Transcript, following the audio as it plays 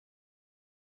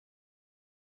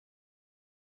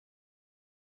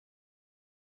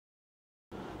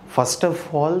First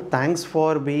of all, thanks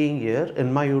for being here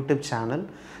in my YouTube channel.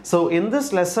 So in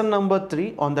this lesson number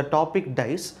 3 on the topic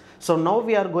dice, so now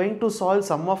we are going to solve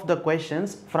some of the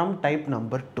questions from type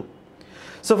number 2.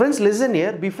 So friends, listen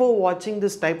here, before watching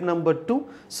this type number 2,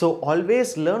 so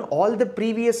always learn all the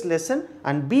previous lesson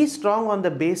and be strong on the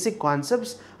basic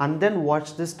concepts and then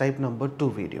watch this type number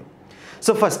 2 video.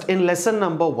 So first, in lesson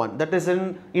number 1, that is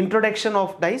in introduction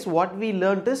of dice, what we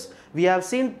learnt is we have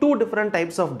seen two different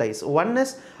types of dice. One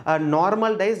is a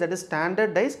normal dice, that is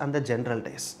standard dice, and the general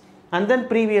dice. And then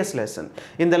previous lesson.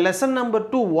 In the lesson number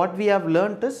 2, what we have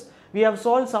learnt is we have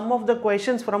solved some of the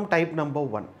questions from type number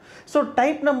 1. So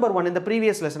type number 1, in the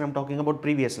previous lesson, I am talking about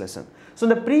previous lesson. So in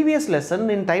the previous lesson,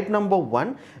 in type number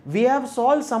 1, we have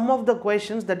solved some of the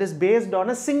questions that is based on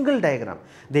a single diagram.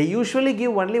 They usually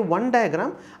give only one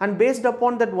diagram, and based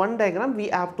upon that one diagram, we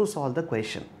have to solve the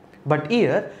question. But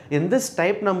here, in this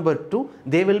type number 2,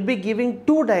 they will be giving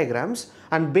two diagrams,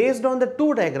 and based on the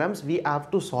two diagrams, we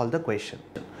have to solve the question.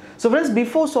 So friends,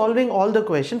 before solving all the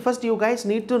questions, first you guys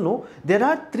need to know there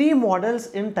are three models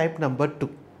in type number 2.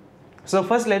 So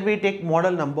first let me take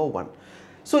model number 1.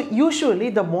 So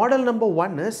usually the model number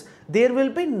 1 is there will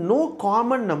be no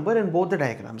common number in both the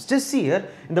diagrams. Just see here,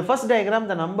 in the first diagram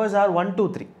the numbers are 1,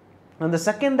 2, 3. In the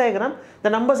second diagram the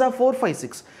numbers are 4, 5,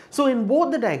 6. So in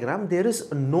both the diagram there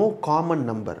is no common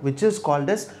number, which is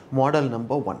called as model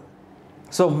number 1.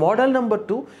 So model number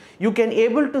 2, you can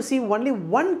able to see only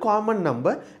one common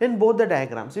number in both the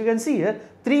diagrams. You can see here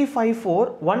 3, 5, 4,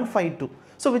 1, 5, 2.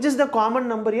 So which is the common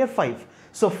number here? 5.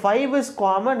 So 5 is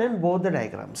common in both the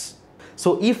diagrams.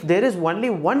 So if there is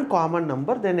only one common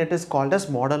number, then it is called as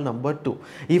model number 2.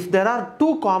 If there are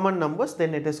two common numbers,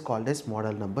 then it is called as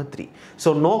model number 3.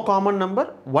 So no common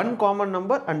number, one common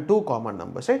number and two common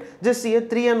numbers, right? Just see here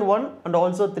 3 and 1 and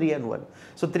also 3 and 1.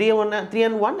 So 3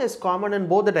 and 1 is common in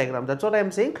both the diagrams. That's what I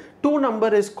am saying. Two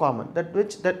number is common.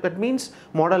 That means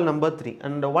model number 3.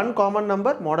 And one common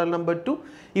number, model number 2.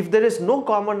 If there is no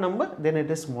common number, then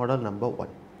it is model number 1.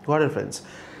 Got it, friends?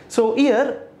 So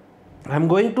here I am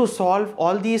going to solve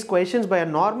all these questions by a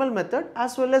normal method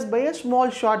as well as by a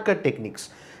small shortcut techniques.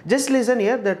 Just listen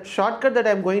here, that shortcut that I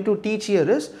am going to teach here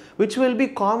is which will be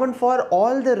common for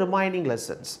all the remaining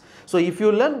lessons. So if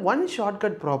you learn one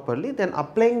shortcut properly, then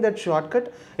applying that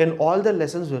shortcut in all the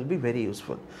lessons will be very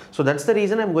useful. So that's the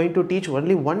reason I am going to teach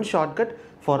only one shortcut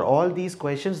for all these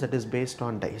questions that is based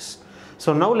on dice.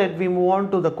 So now let me move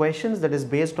on to the questions that is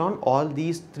based on all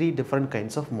these three different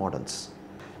kinds of models.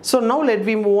 So now let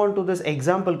me move on to this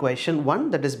example question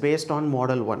 1 that is based on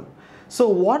model 1. So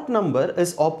what number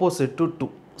is opposite to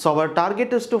 2? So our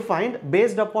target is to find,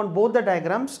 based upon both the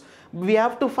diagrams, we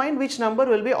have to find which number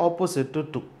will be opposite to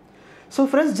 2. So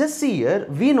friends, just see here,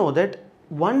 we know that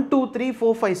 1, 2, 3,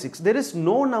 4, 5, 6, there is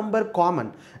no number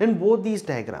common in both these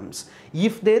diagrams.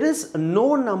 If there is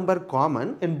no number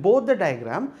common in both the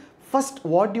diagram, first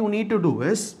what you need to do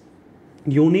is,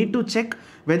 you need to check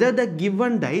whether the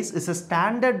given dice is a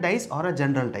standard dice or a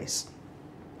general dice.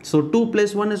 So 2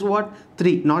 plus 1 is what?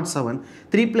 3, not 7.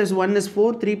 3 plus 1 is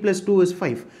 4, 3 plus 2 is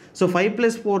 5. So 5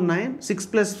 plus 4, 9, 6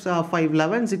 plus 5,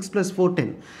 11, 6 plus 4,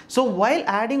 10. So while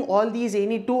adding all these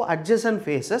any two adjacent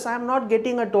faces, I am not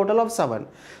getting a total of 7.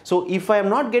 So if I am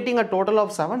not getting a total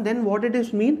of 7, then what it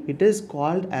is mean? It is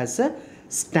called as a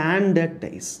standard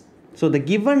dice. So the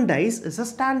given dice is a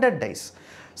standard dice.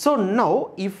 So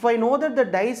now if I know that the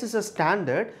dice is a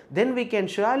standard, then we can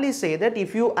surely say that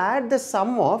if you add the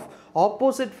sum of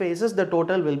opposite faces, the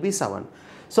total will be 7.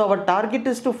 So our target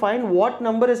is to find what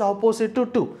number is opposite to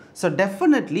 2. So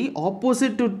definitely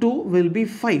opposite to 2 will be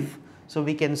 5. So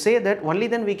we can say that, only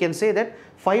then we can say that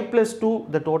 5 plus 2,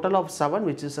 the total of 7,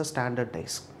 which is a standard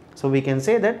dice. So we can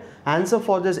say that answer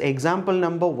for this example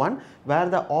number 1, where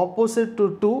the opposite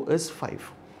to 2 is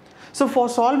 5. So for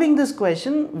solving this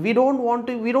question, we don't want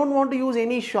to use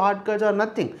any shortcuts or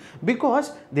nothing,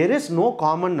 because there is no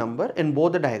common number in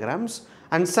both the diagrams.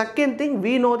 And second thing,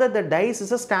 we know that the dice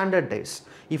is a standard dice.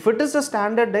 If it is a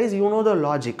standard dice, you know the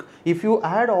logic. If you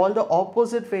add all the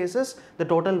opposite faces, the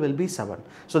total will be 7.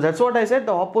 So that's what I said,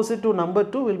 the opposite to number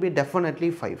 2 will be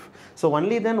definitely 5. So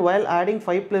only then while adding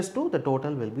 5 plus 2, the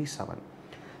total will be 7.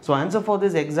 So answer for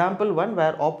this example 1,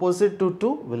 where opposite to 2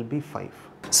 will be 5.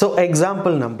 So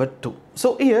example number 2.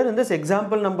 So here in this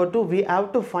example number 2, we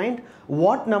have to find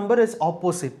what number is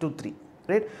opposite to 3.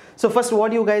 right? So first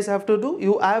what you guys have to do,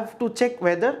 you have to check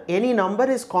whether any number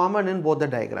is common in both the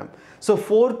diagram. So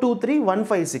 4, 2, 3, 1,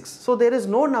 5, 6. So there is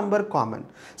no number common.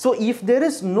 So if there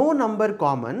is no number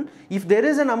common, if there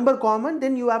is a number common,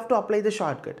 then you have to apply the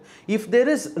shortcut. If there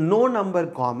is no number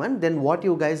common, then what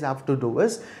you guys have to do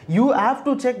is, you have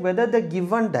to check whether the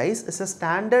given dice is a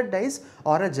standard dice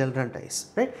or a general dice,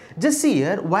 right? Just see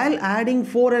here, while adding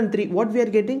 4 and 3, what we are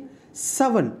getting?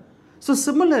 7. So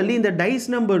similarly, in the dice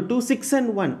number 2, 6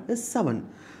 and 1 is 7.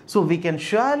 So we can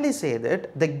surely say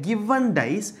that the given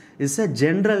dice is a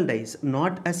general dice,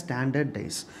 not a standard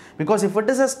dice. Because if it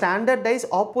is a standard dice,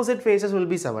 opposite faces will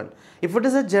be 7. If it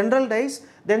is a general dice,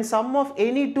 then sum of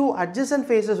any two adjacent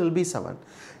faces will be 7.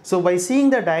 So by seeing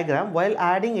the diagram, while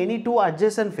adding any two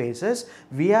adjacent faces,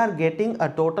 we are getting a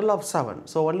total of 7.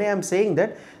 So only I am saying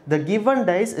that the given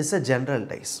dice is a general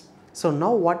dice. So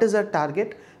now what is our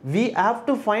target? We have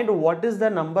to find what is the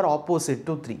number opposite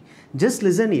to 3. Just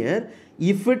listen here.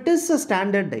 If it is a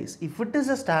standard dice,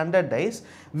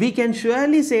 we can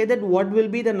surely say that what will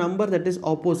be the number that is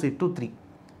opposite to 3.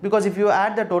 Because if you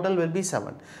add, the total will be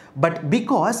 7. But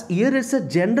because here it's a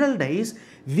general dice,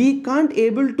 we can't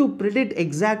able to predict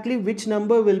exactly which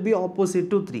number will be opposite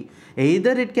to 3.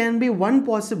 Either it can be 1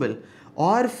 possible,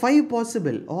 or 5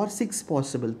 possible, or 6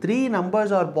 possible. 3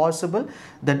 numbers are possible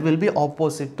that will be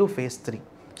opposite to phase 3.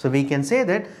 So we can say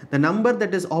that the number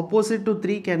that is opposite to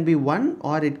 3 can be 1,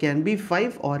 or it can be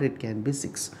 5, or it can be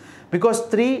 6. Because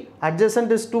 3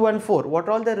 adjacent is 2 and 4. What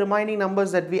are all the remaining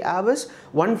numbers that we have is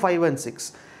 1, 5 and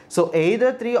 6. So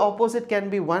either 3 opposite can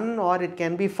be 1, or it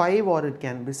can be 5, or it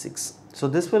can be 6. So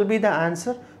this will be the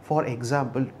answer for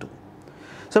example 2.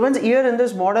 So once here in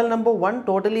this model number 1,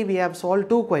 totally we have solved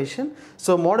 2 questions.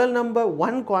 So model number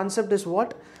 1 concept is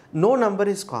what? No number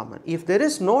is common. If there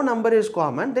is no number is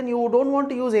common, then you don't want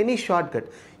to use any shortcut.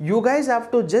 You guys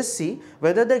have to just see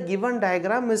whether the given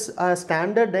diagram is a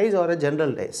standard dice or a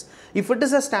general dice. If it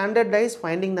is a standard dice,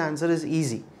 finding the answer is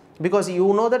easy, because you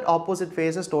know that opposite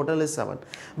faces total is 7.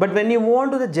 But when you move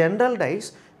on to the general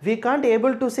dice, we can't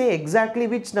able to say exactly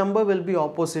which number will be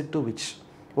opposite to which.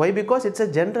 Why? Because it's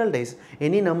a general dice.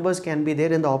 Any numbers can be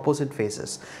there in the opposite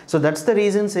faces. So that's the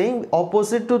reason saying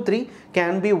opposite to 3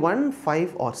 can be 1,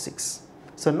 5 or 6.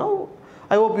 So now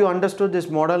I hope you understood this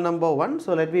model number 1.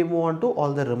 So let me move on to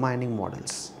all the remaining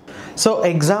models. So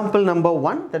example number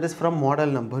 1, that is from model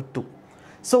number 2.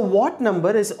 So what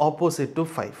number is opposite to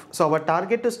 5? So our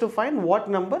target is to find what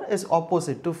number is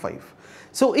opposite to 5.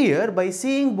 So here, by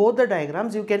seeing both the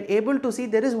diagrams, you can able to see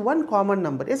there is one common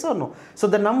number, yes or no? So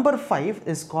the number 5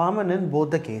 is common in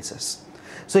both the cases.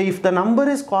 So if the number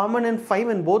is common in 5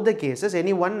 in both the cases,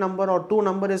 any one number or two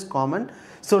number is common.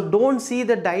 So don't see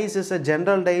the dice as a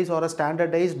general dice or a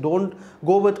standard dice. Don't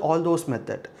go with all those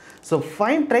methods. So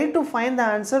try to find the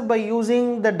answer by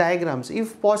using the diagrams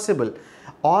if possible,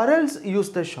 or else use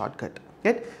the shortcut.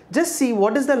 Okay? Just see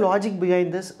what is the logic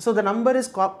behind this. So the number is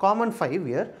common 5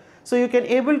 here. So you can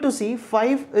able to see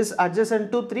 5 is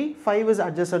adjacent to 3, 5 is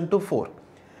adjacent to 4.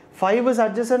 5 is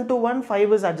adjacent to 1,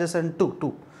 5 is adjacent to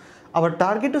 2. Our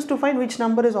target is to find which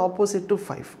number is opposite to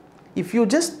 5. If you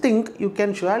just think, you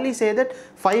can surely say that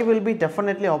 5 will be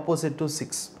definitely opposite to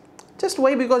 6. Just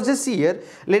why? Because just see here,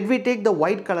 let me take the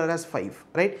white color as 5,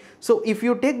 right? So if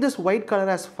you take this white color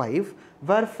as 5,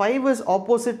 where 5 is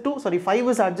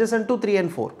adjacent to 3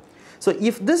 and 4. So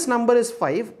if this number is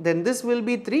 5, then this will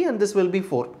be 3 and this will be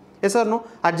 4. Yes or no?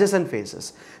 Adjacent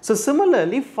faces. So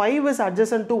similarly, 5 is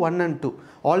adjacent to 1 and 2.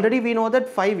 Already we know that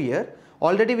 5 here.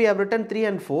 Already we have written 3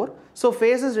 and 4. So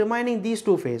faces remaining these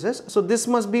two faces. So this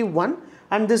must be 1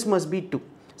 and this must be 2.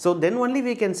 So then only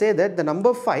we can say that the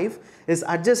number 5 is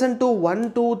adjacent to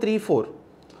 1, 2, 3, 4.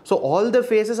 So all the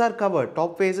faces are covered.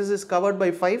 Top faces is covered by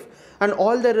 5 and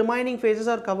all the remaining faces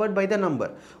are covered by the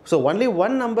number. So only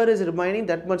one number is remaining,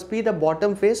 that must be the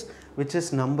bottom face, which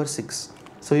is number 6.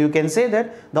 So you can say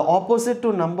that the opposite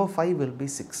to number 5 will be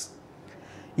 6.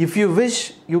 If you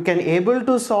wish, you can able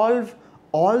to solve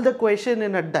all the question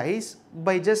in a dice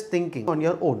by just thinking on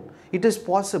your own. It is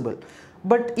possible.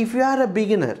 But if you are a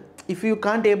beginner, if you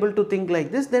can't able to think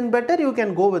like this, then better you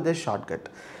can go with the shortcut.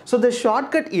 So the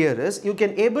shortcut here is, you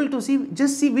can able to see,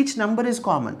 just see which number is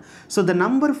common. So the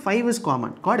number 5 is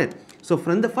common. Got it? So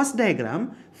from the first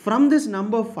diagram, from this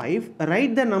number 5,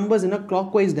 write the numbers in a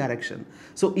clockwise direction.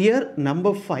 So here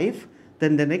number 5,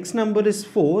 then the next number is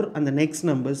 4 and the next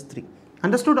number is 3.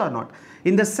 Understood or not?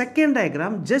 In the second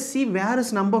diagram, just see where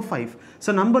is number 5.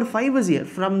 So number 5 is here.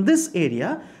 From this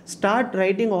area, start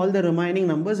writing all the remaining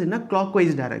numbers in a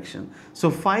clockwise direction.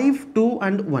 So 5, 2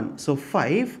 and 1. So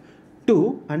 5,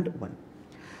 2 and 1.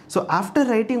 So after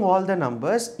writing all the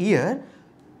numbers here,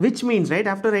 which means, right,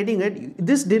 after writing it,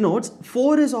 this denotes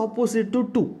 4 is opposite to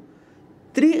 2,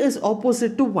 3 is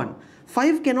opposite to 1,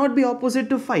 5 cannot be opposite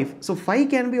to 5, so 5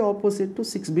 can be opposite to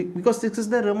 6 because 6 is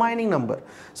the remaining number.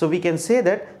 So we can say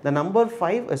that the number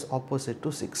 5 is opposite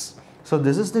to 6. So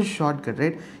this is the shortcut,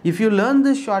 right? If you learn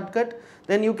this shortcut,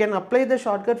 then you can apply the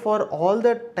shortcut for all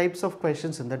the types of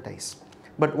questions in the dice.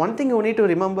 But one thing you need to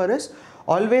remember is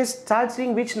always start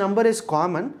seeing which number is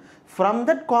common. From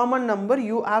that common number,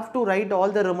 you have to write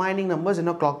all the remaining numbers in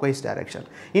a clockwise direction.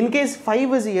 In case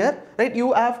 5 is here, right,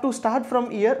 you have to start from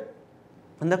here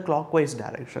in the clockwise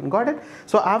direction. Got it?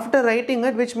 So after writing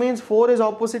it, which means 4 is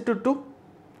opposite to 2,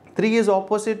 3 is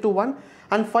opposite to 1,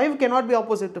 and 5 cannot be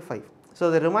opposite to 5. So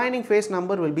the remaining face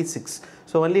number will be 6.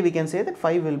 So only we can say that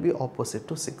 5 will be opposite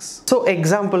to 6. So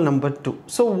example number 2.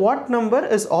 So what number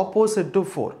is opposite to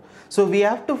 4? So we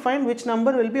have to find which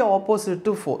number will be opposite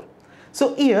to 4.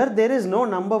 So here there is no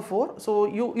number 4. So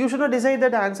you should not decide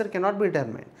that the answer cannot be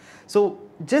determined. So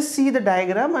just see the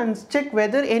diagram and check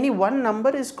whether any one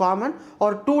number is common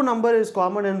or two number is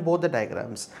common in both the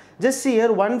diagrams. Just see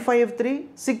here 1, 5, 3,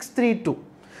 6, 3, 2.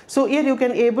 So here you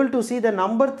can able to see the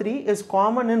number 3 is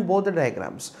common in both the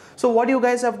diagrams. So what you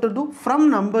guys have to do, from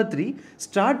number 3,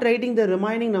 start writing the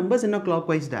remaining numbers in a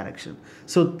clockwise direction.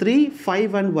 So 3,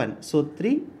 5 and 1. So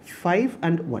 3, 5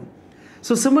 and 1.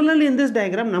 So similarly in this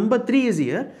diagram, number 3 is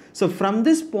here. So from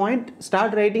this point,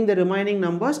 start writing the remaining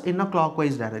numbers in a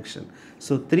clockwise direction.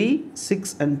 So 3,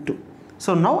 6 and 2.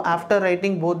 So now after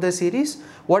writing both the series,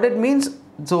 what it means,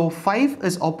 so 5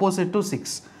 is opposite to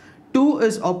 6. 2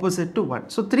 is opposite to 1.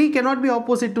 So 3 cannot be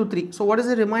opposite to 3. So what is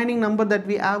the remaining number that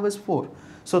we have is 4.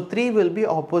 So 3 will be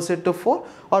opposite to 4,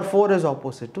 or 4 is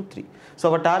opposite to 3.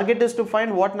 So our target is to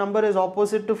find what number is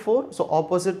opposite to 4. So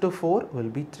opposite to 4 will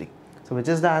be 3. So which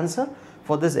is the answer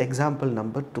for this example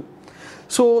number 2.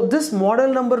 So this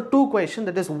model number 2 question,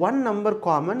 that is one number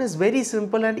common, is very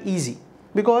simple and easy.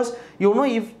 Because you know,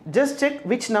 if just check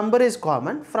which number is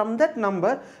common, from that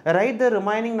number write the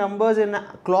remaining numbers in a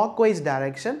clockwise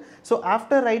direction. So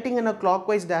after writing in a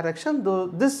clockwise direction,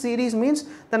 this series means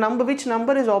the number, which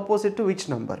number is opposite to which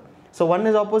number. So 1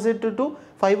 is opposite to 2,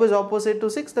 5 is opposite to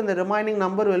 6, then the remaining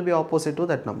number will be opposite to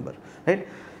that number, right?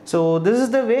 So this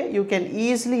is the way you can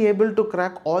easily able to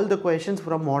crack all the questions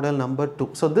from model number 2.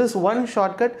 So this one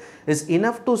shortcut is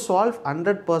enough to solve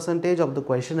 100% of the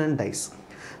question and dice.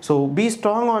 So be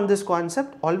strong on this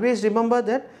concept. Always remember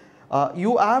that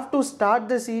you have to start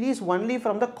the series only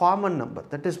from the common number.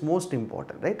 That is most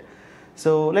important, right?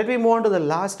 So let me move on to the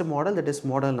last model, that is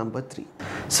model number 3.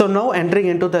 So now entering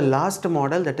into the last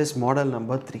model, that is model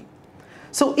number 3.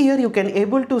 So here you can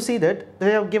able to see that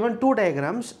they have given two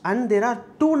diagrams and there are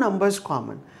two numbers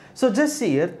common. So just see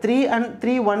here 3 and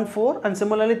 3, 1, 4 and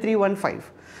similarly 3, 1,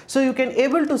 5. So you can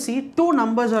able to see two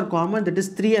numbers are common, that is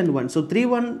 3 and 1. So 3,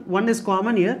 1 is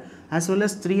common here, as well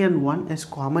as 3 and 1 is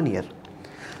common here.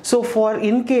 So for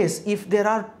in case if there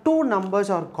are two numbers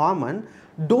are common,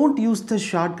 don't use the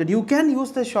shortcut. You can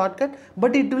use the shortcut,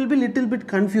 but it will be little bit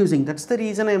confusing. That's the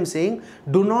reason I am saying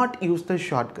do not use the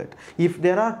shortcut if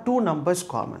there are two numbers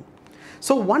common.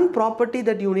 So one property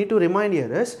that you need to remind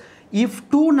here is, if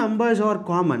two numbers are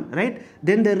common, right,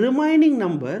 then the remaining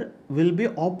number will be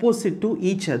opposite to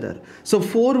each other. So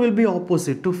 4 will be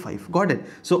opposite to 5. Got it?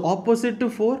 So opposite to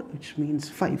 4, which means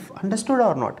 5. Understood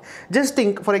or not? Just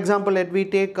think, for example, let me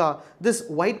take this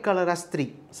white color as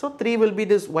 3. So 3 will be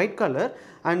this white color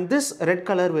and this red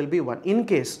color will be 1. In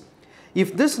case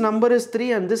if this number is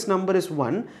 3 and this number is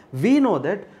 1, we know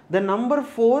that the number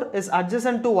 4 is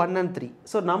adjacent to 1 and 3.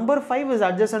 So number 5 is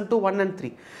adjacent to 1 and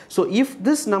 3. So if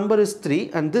this number is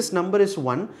 3 and this number is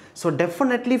 1, so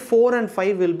definitely 4 and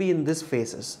 5 will be in this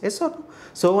phases. Yes or no?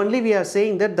 So only we are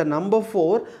saying that the number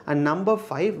 4 and number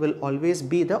 5 will always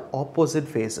be the opposite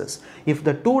phases. If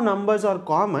the two numbers are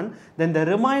common, then the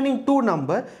remaining two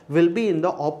number will be in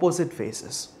the opposite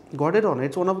phases. Got it on?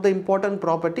 It's one of the important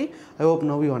property. I hope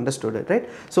now you understood it, right?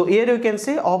 So here you can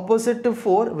say opposite to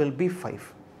 4 will be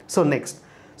 5. So next,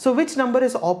 so which number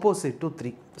is opposite to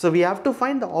 3? So we have to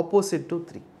find the opposite to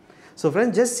 3. So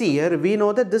friends, just see here, we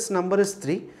know that this number is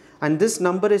 3 and this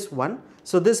number is 1.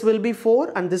 So this will be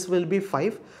 4 and this will be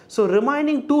 5. So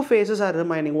remaining two phases are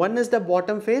remaining. One is the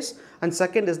bottom phase and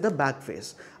second is the back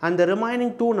phase. And the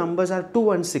remaining two numbers are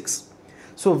 2 and 6.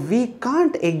 So we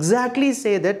can't exactly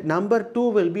say that number 2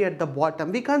 will be at the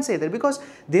bottom. We can't say that because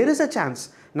there is a chance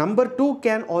number 2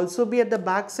 can also be at the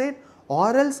back side,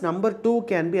 or else number 2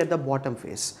 can be at the bottom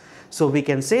phase. So we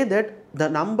can say that the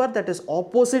number that is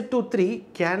opposite to 3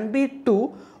 can be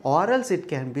 2, or else it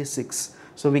can be 6.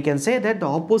 So we can say that the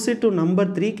opposite to number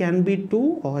 3 can be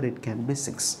 2 or it can be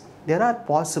 6. There are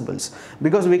possibles,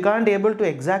 because we can't able to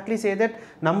exactly say that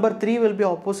number 3 will be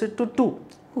opposite to 2.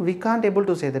 We can't able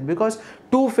to say that, because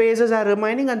two faces are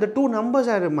remaining and the two numbers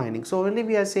are remaining. So only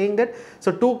we are saying that,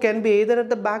 so 2 can be either at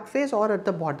the back face or at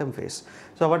the bottom face.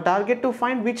 So our target to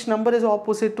find which number is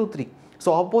opposite to 3.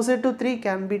 So opposite to 3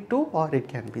 can be 2 or it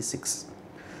can be 6.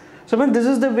 So when this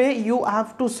is the way you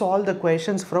have to solve the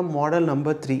questions from model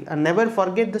number 3, and never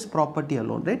forget this property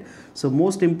alone, right? So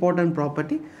most important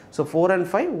property. So 4 and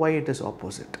 5, why it is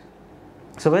opposite.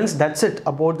 So friends, that's it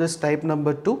about this type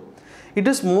number 2. It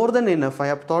is more than enough. I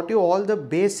have taught you all the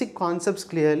basic concepts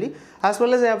clearly, as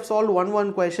well as I have solved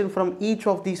one question from each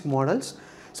of these models.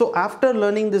 So after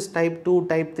learning this type 2,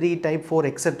 type 3, type 4,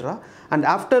 etc., and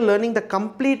after learning the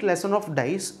complete lesson of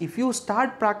dice, if you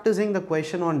start practicing the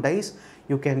question on dice,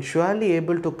 you can surely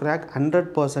able to crack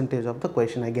 100% of the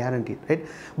question, I guarantee, right?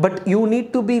 But you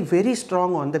need to be very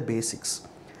strong on the basics.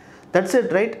 That's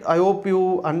it, right? I hope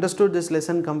you understood this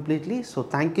lesson completely. So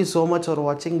thank you so much for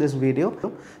watching this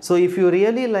video. So if you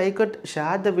really like it,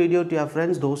 share the video to your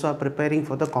friends, those who are preparing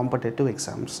for the competitive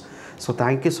exams. So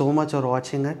thank you so much for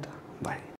watching it. Bye.